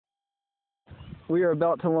we are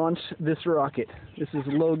about to launch this rocket. This is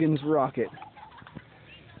Logan's rocket.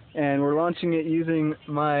 And we're launching it using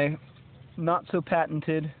my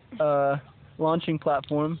not-so-patented launching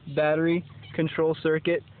platform, battery, control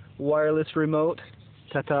circuit, wireless remote,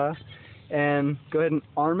 ta-ta, and go ahead and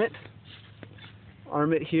arm it.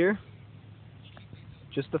 Arm it here,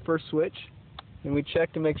 just the first switch. And we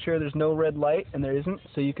check to make sure there's no red light, and there isn't,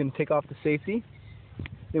 so you can take off the safety.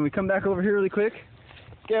 Then we come back over here really quick.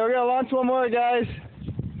 Okay, we're going to launch one more, guys.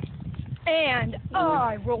 And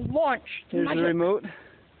I will launch. Here's the remote.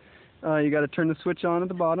 You got to turn the switch on at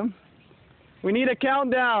the bottom. We need a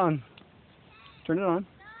countdown. Turn it on.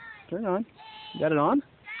 Turn it on. You got it on?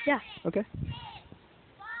 Yeah. Okay.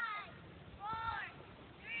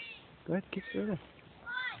 Go ahead, kick it over.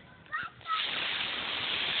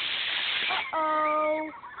 Uh-oh.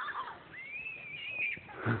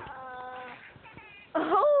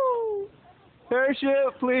 Oh. Parachute,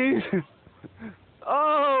 please.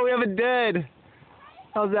 Oh, we have a dead.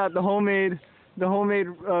 How's that? The homemade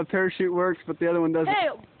parachute works, but the other one doesn't. Hey,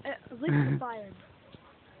 at least it's fired.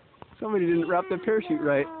 Somebody didn't wrap their parachute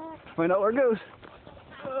right. Find out where it goes.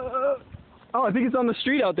 Oh, I think it's on the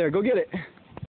street out there. Go get it.